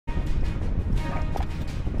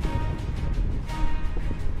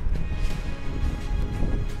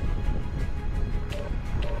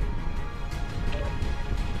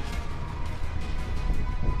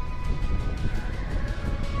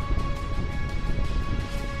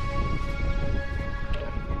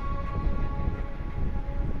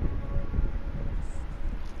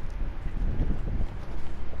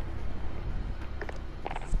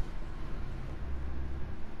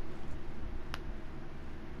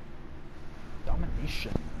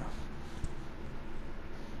Domination.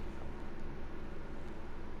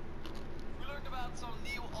 We learned about some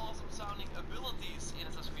new awesome sounding abilities in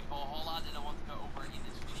Assassin's Creed Valhalla that I want to go over in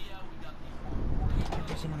this video. We got the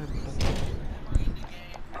in the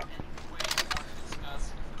game and way more to discuss.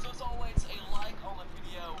 So as always, a like on the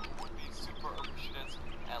video would be super appreciated.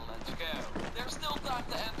 And let's go. There's still time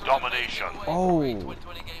to enter Domination. Oh.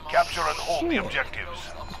 Capture and hold the objectives.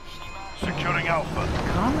 Securing Alpha.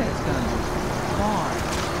 Combat's gonna be gone.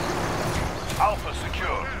 Alpha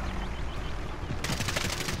secure.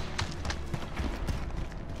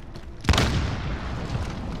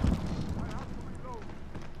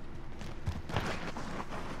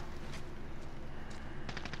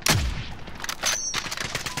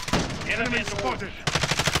 Enemy spotted.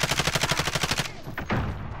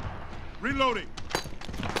 Reloading.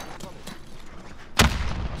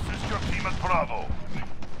 Assist your team at Bravo.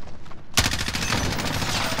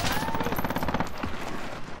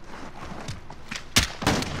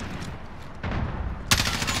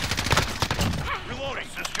 Reloading.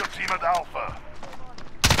 Assist your team at Alpha.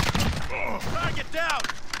 Target down.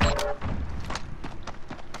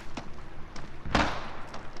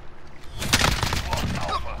 Lost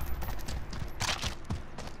Alpha.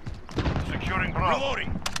 Securing Bravo.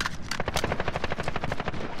 Reloading.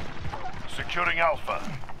 Securing Alpha.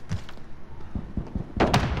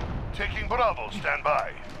 Taking Bravo, stand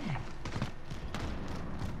by.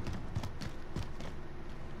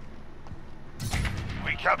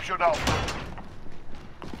 We captured Alpha.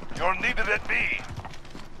 You're needed at B.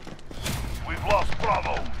 We've lost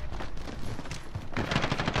Bravo.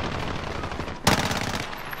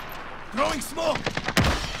 Throwing smoke.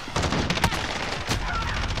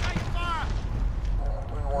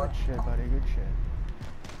 Good shit, buddy. Good shit.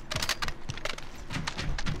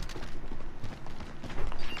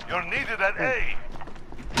 You're needed at A.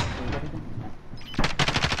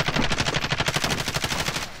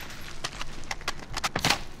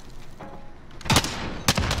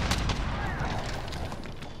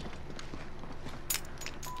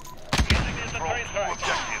 Control 2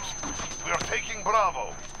 objectives. We are taking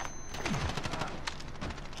Bravo.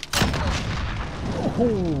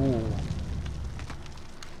 Oh.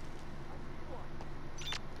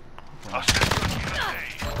 Assist your team at A.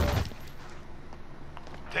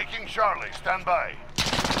 Taking Charlie, stand by.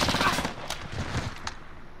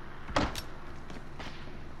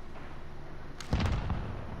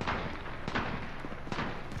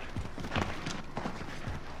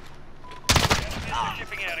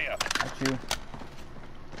 Shipping area. Got you.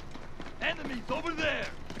 Enemies over there.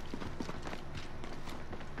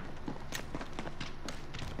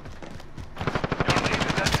 You're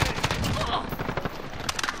needed at A.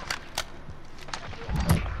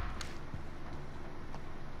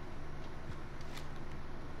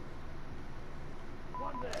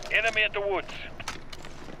 Enemy at the woods.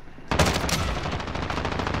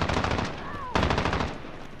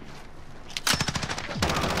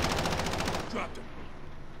 Dropped him.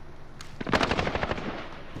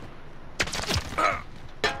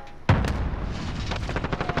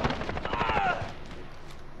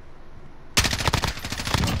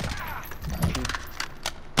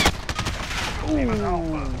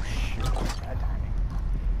 Oh, shit. Bad timing.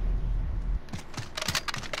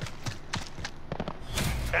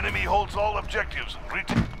 Enemy holds all objectives.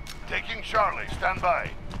 Taking Charlie, stand by.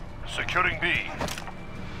 Securing B.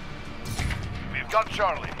 We've got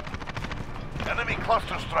Charlie. Enemy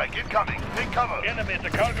cluster strike incoming. Take cover. Enemy at the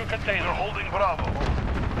cargo container. They're holding Bravo.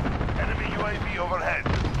 Enemy UAV overhead.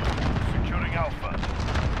 Securing Alpha.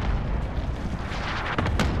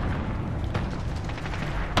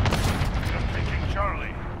 We're taking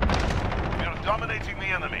Charlie. We're dominating the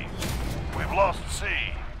enemy. We've lost C.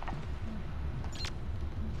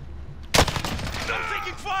 They're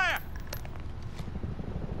taking fire.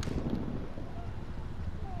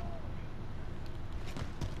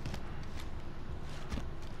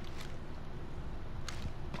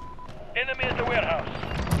 Enemy at the warehouse.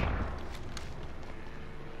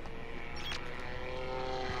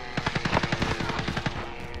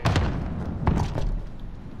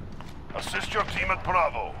 Assist your team at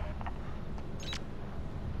Bravo.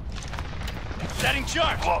 Setting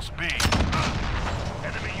charge. We've lost B.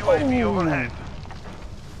 Enemy UAV overhead.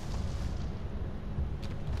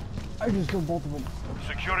 I just killed both of them.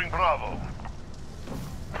 Securing Bravo.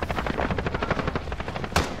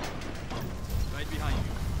 Right behind you.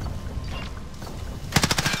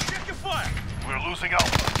 Check your fire. We're losing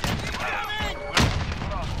Alpha.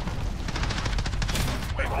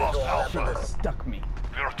 We've lost Should have Alpha. stuck me.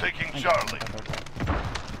 We're taking Charlie.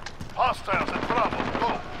 Hostiles at Bravo.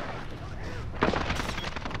 Go.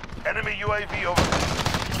 Enemy UAV overhead.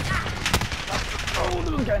 Oh,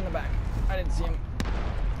 there's a guy in the back. I didn't see him.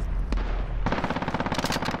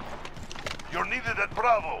 You're needed at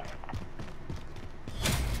Bravo.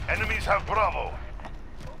 Enemies have Bravo.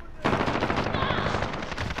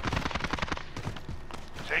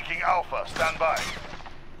 Taking Alpha, stand by.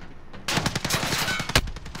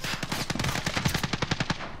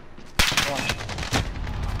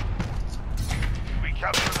 We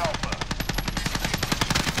captured Alpha.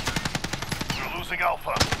 We're losing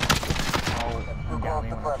Alpha. Oh, he got me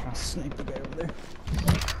when I was trying to snipe the guy over there.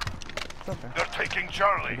 It's okay. They're taking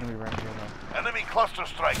Charlie. I'm gonna be right here though. Enemy cluster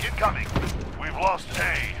strike incoming. We've lost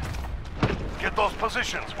A. Get those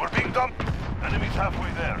positions. We're being dumped. Enemies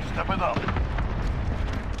halfway there. Step it up.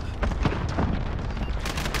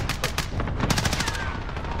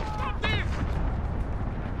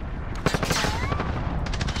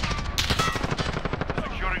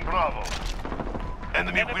 Securing Bravo.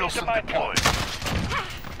 Enemy Wilson deployed.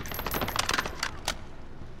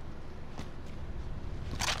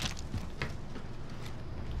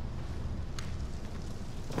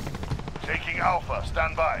 Taking Alpha,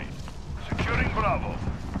 stand by. Securing Bravo.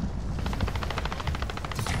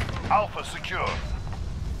 Alpha secure.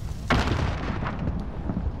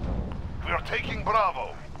 We are taking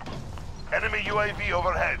Bravo. Enemy UAV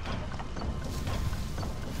overhead.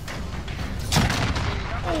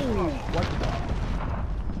 Oh, what the?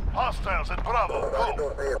 Hostiles at Bravo,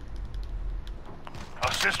 go.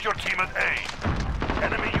 Assist your team at A.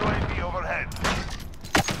 Enemy UAV overhead.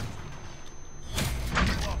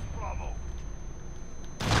 Lost Bravo.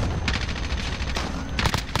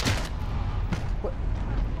 What?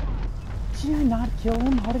 Did I not kill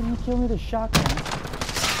him? How did he kill me with a shotgun?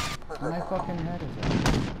 My fucking head is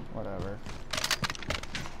it? Whatever.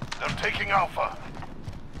 They're taking Alpha.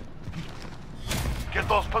 Get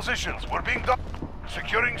those positions. We're being done.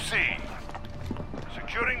 Securing C.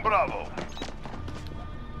 Securing Bravo.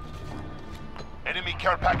 Enemy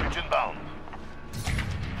care package inbound.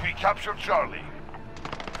 We captured Charlie.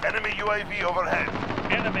 Enemy UAV overhead.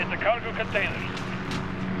 Enemy at the cargo containers.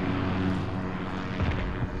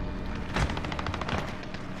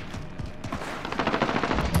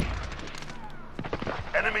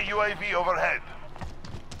 Enemy UAV overhead.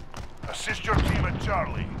 Assist your team at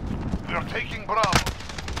Charlie. We are taking Bravo.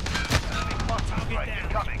 Enemy cluster strike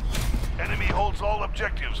incoming. Enemy holds all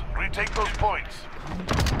objectives. Retake those points.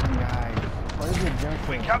 Guys, what is the objective?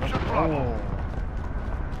 We captured Bravo.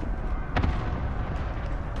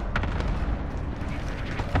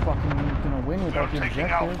 Fucking gonna win We are without the taking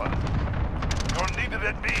objective. Alpha. You're needed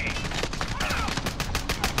at B.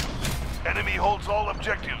 Enemy holds all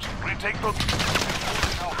objectives. Retake those.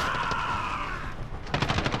 Alpha.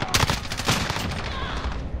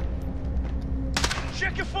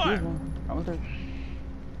 Check your Here's fire! one. Coming through.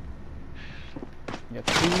 You got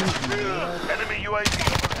two. Enemy UAV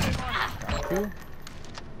overhead. Got two.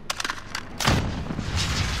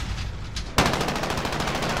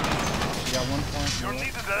 You got one point. You're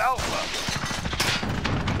needed at Alpha.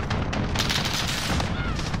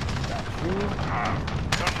 Got two.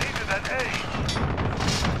 You're needed at A.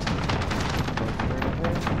 Go straight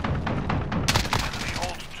ahead. Enemy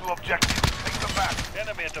holds two objectives. Take them back.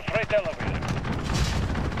 Enemy at the freight elevator.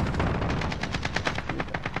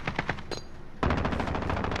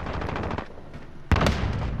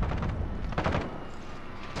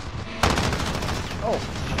 Oh,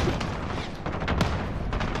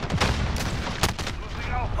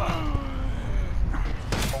 Losing Alpha.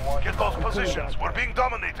 Get those positions. We're being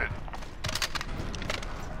dominated.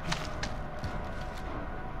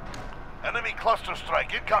 Enemy cluster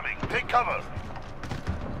strike incoming. Take cover.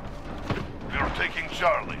 We are taking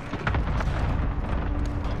Charlie.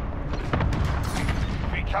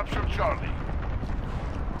 We captured Charlie.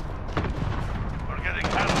 We're getting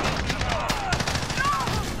handled.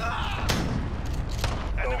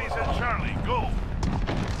 Enemies at Charlie. Go.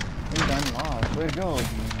 we done lost. Way to go.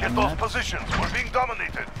 Get those positions. We're being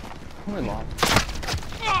dominated. We lost.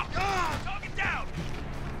 Target down!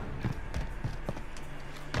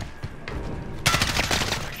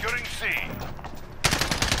 Securing C.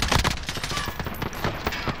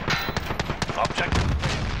 Objective.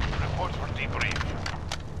 Report for debrief.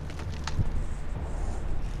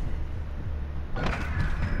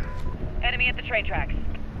 Enemy at the train tracks.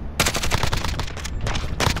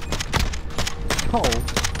 Oh.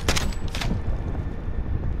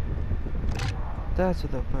 That's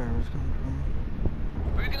what the fire was coming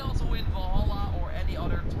from. You can also win Valhalla or any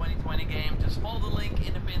other 2020 game. Just follow the link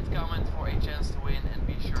in the pinned comment for a chance to win, and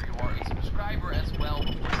be sure you are a subscriber as well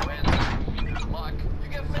before you enter. Good luck. You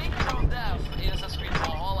can fake your own death in Assassin's Creed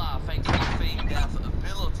Valhalla thanks to the fake death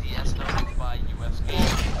ability as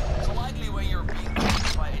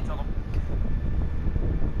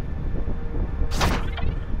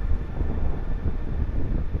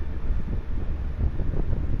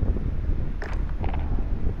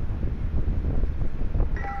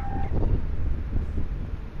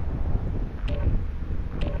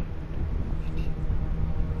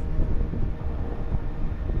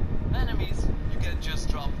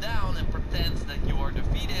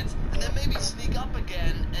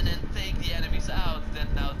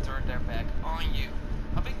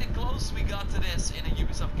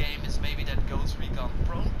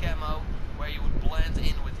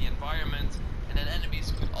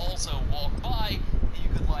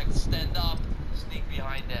stand up, sneak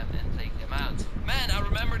behind them, and take them out. Man, I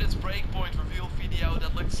remember this Breakpoint reveal video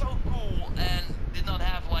that looked so cool and did not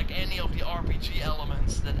have like any of the RPG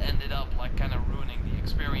elements that ended up like kind of ruining the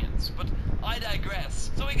experience. But I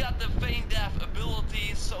digress. So we got the feign death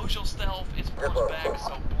ability, social stealth is forced back,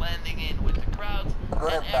 so blending in with the crowd,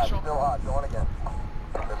 and actual... Still hot, going again.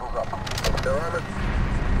 Missiles up. Still armored.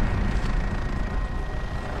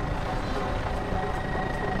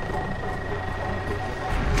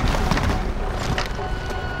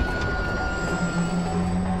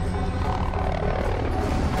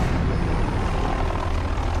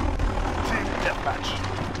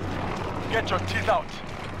 Get your teeth out.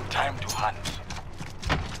 Time to hunt.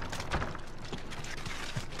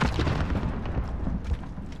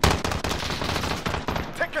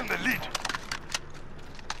 Taking the lead.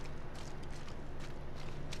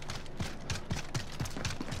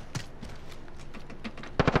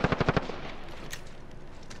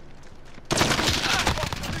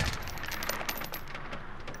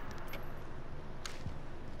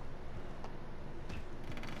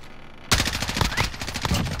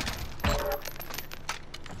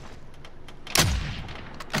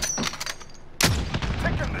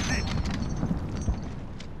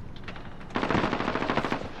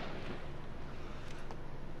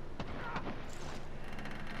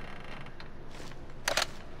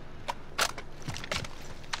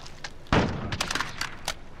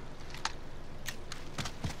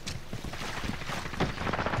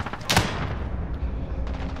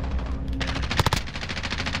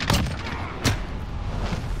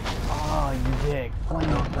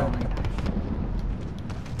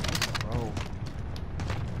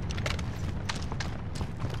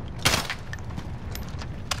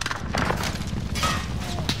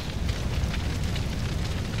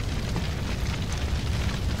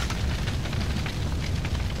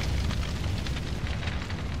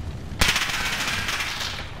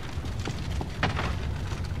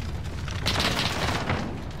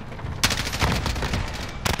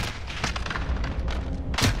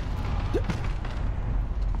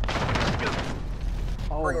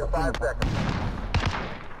 Bring in 5 seconds.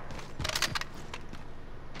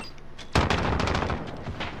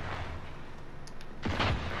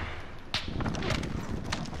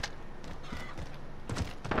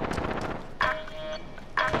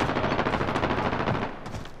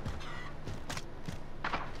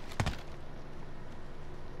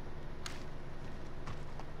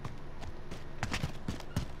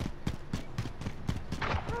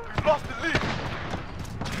 We've lost the lead.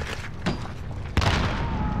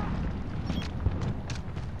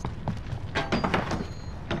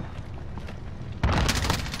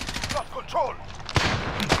 Control.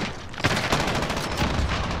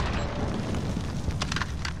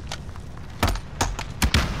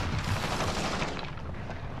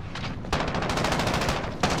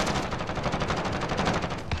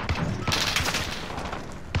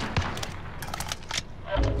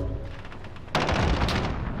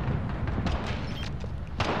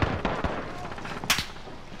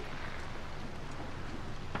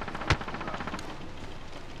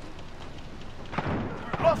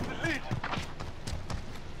 We've lost the lead.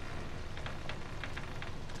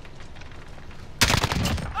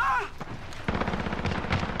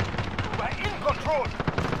 Control!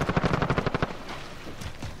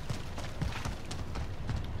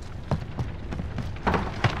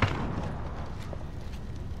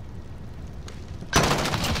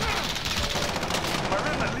 We're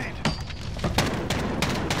in the lead.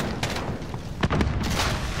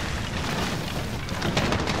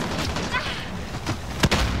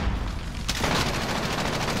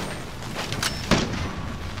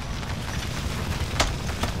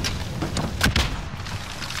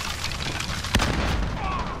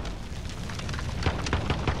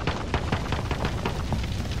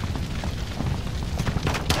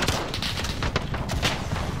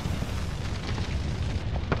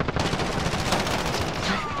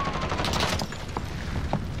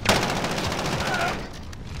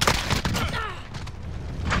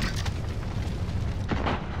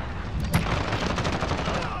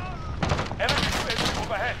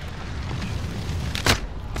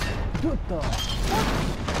 What the?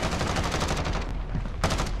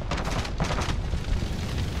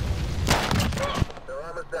 Their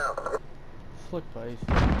armor's down. Slick face.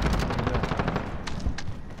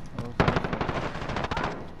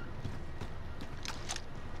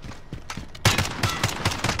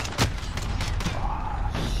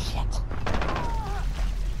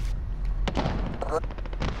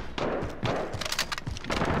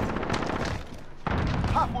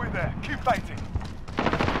 Halfway there. Keep fighting.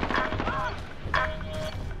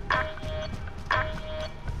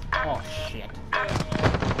 Oh, Oh shit.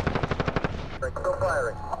 Still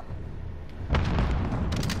firing.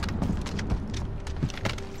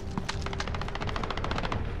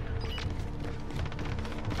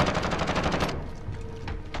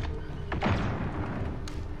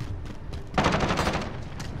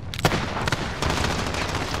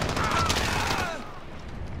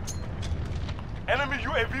 Enemy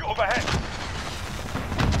UAV overhead.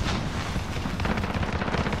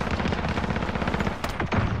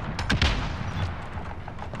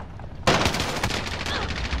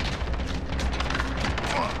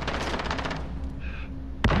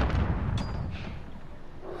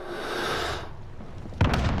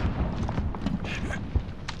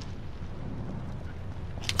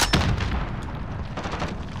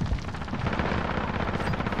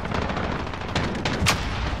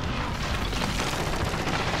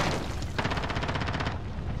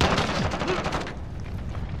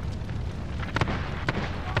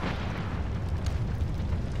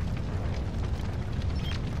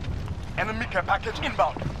 Enemy care package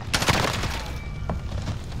inbound.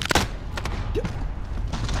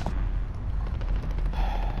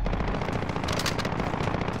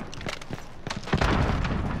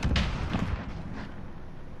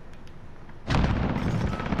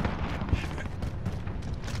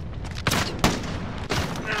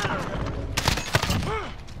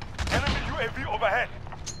 Enemy UAV overhead.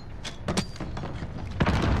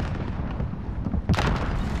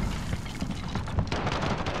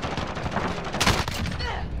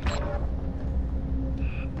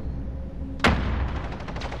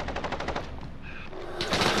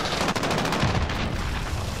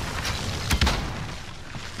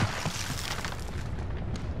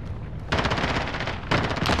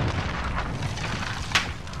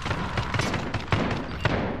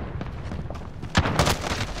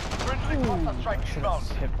 Strike inbound.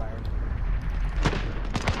 Hip fired.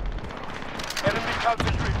 Enemy counter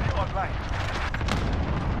UAV online.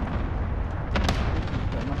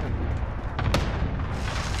 That might have been-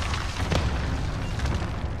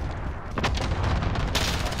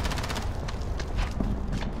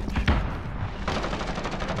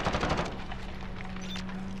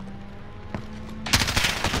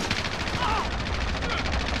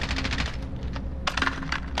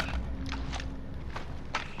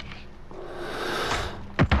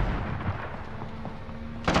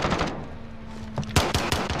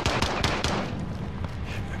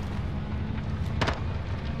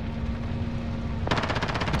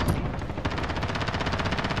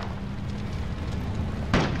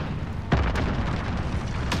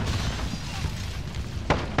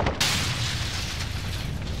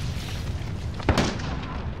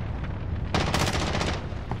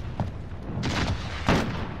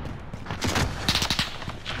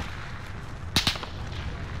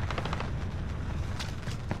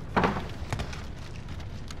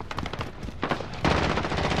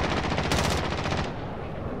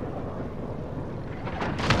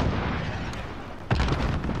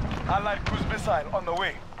 Allied cruise missile on the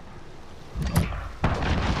way.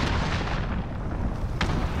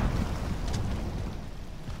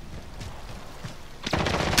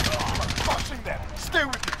 Crushing them. Stay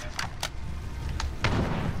with it.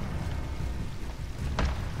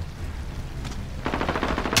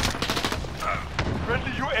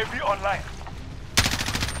 Friendly UAV online.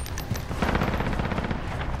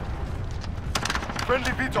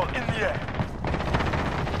 Friendly VTOL in the air.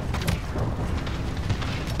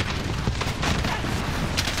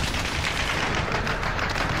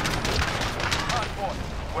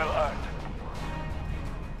 Well earned.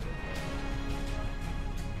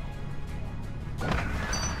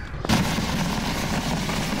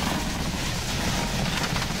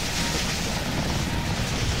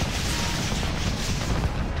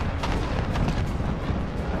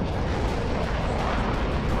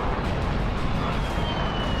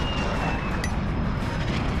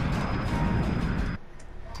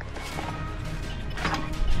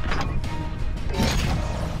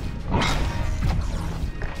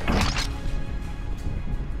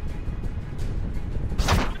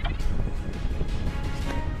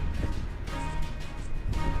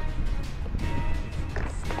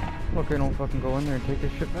 Okay, don't fucking go in there and take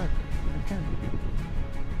this shit back. I can't.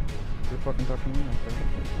 You're fucking talking to me like that.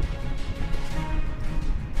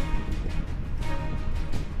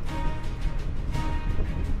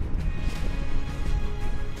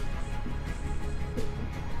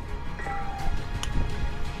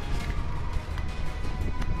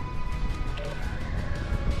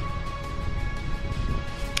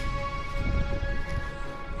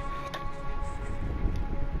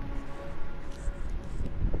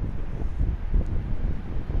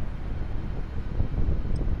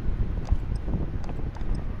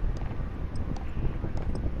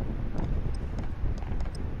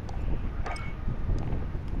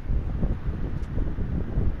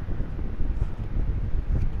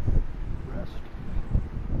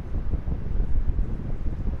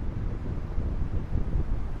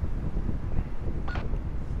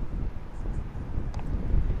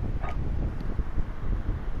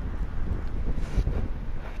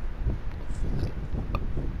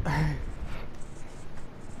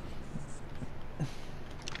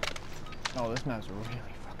 Oh, this map's really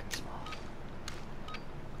fucking small.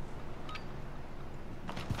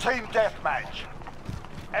 Team deathmatch.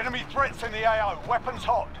 Enemy threats in the AO. Weapons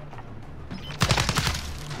hot.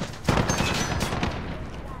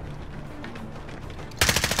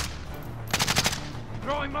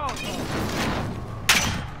 Throwing Molotov.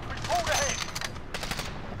 We pulled ahead.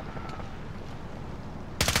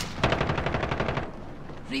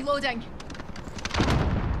 Reloading.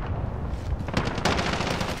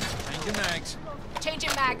 Changing mags.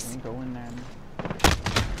 Changing mags. I'm going then.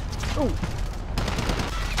 Oh!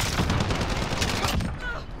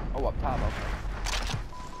 Oh, up top, okay.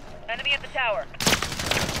 Enemy at the tower.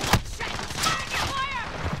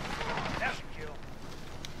 That's a kill.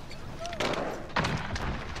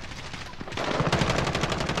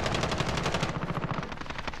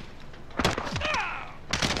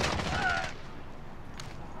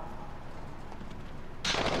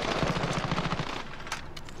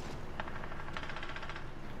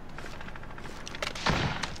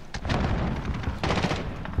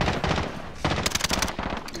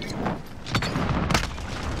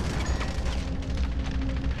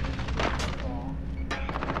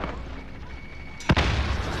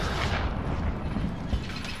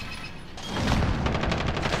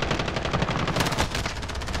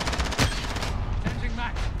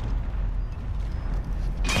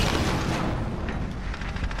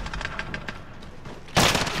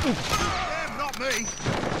 Damn, not me.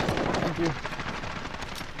 Thank you.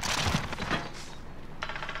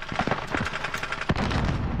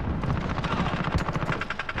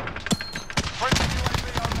 Friendly UAV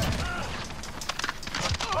on there.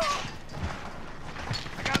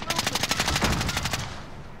 I got movement.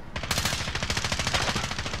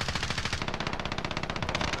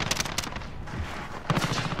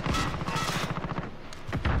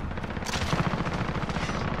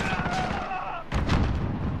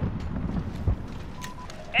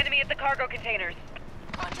 Enemy at the cargo containers.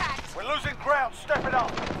 Contact. We're losing ground. Step it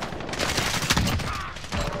up.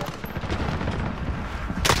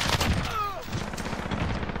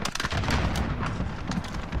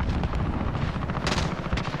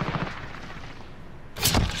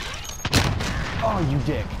 Oh, you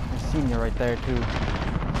dick. I seen you right there, too.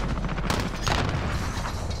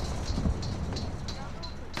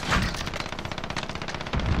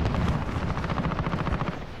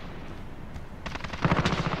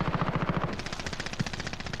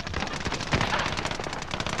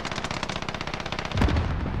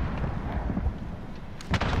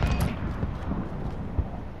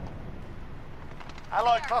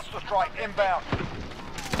 Allied cluster strike inbound.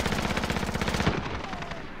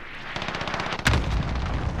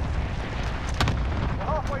 We're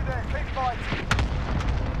halfway there. Keep fighting.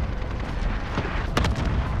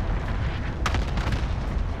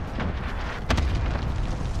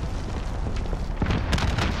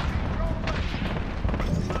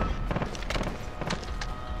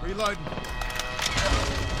 Reloading.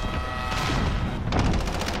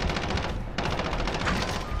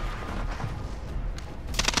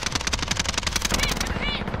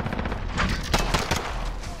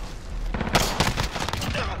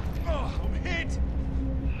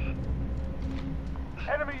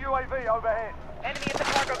 Enemy UAV overhead. Enemy at the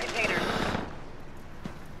cargo containers.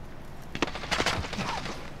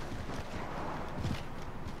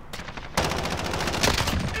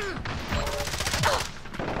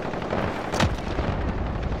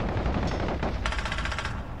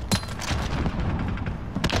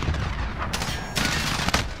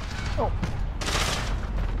 Oh.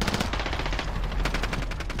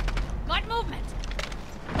 Got movement.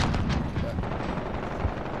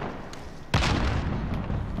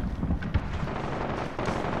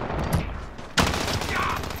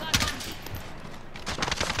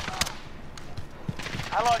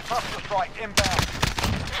 Allied cluster strike inbound.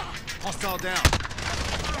 Hostile down.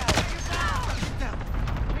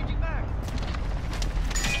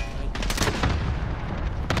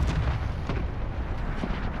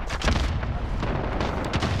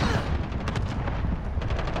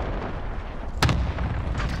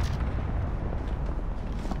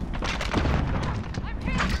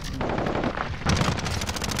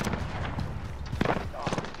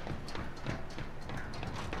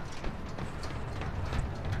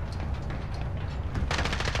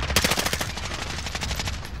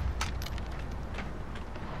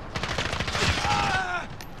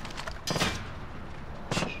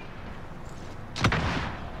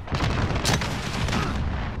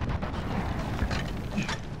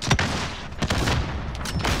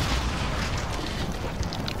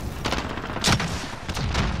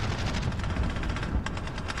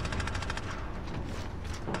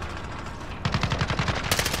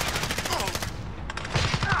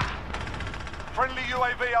 Friendly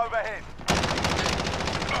UAV overhead.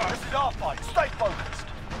 This is our fight. Stay focused.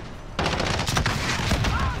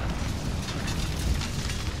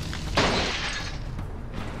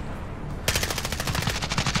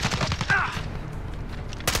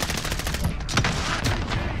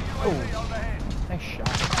 Nice shot.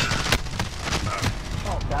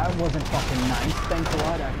 Oh, that wasn't fucking nice. Thanks a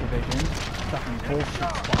lot, Activision. Fucking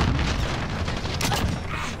bullshit spawn.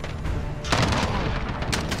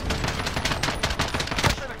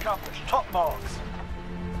 Mission accomplished. Top marks.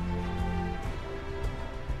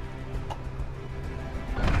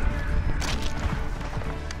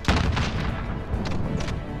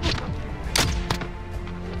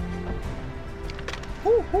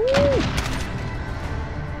 Woohoo!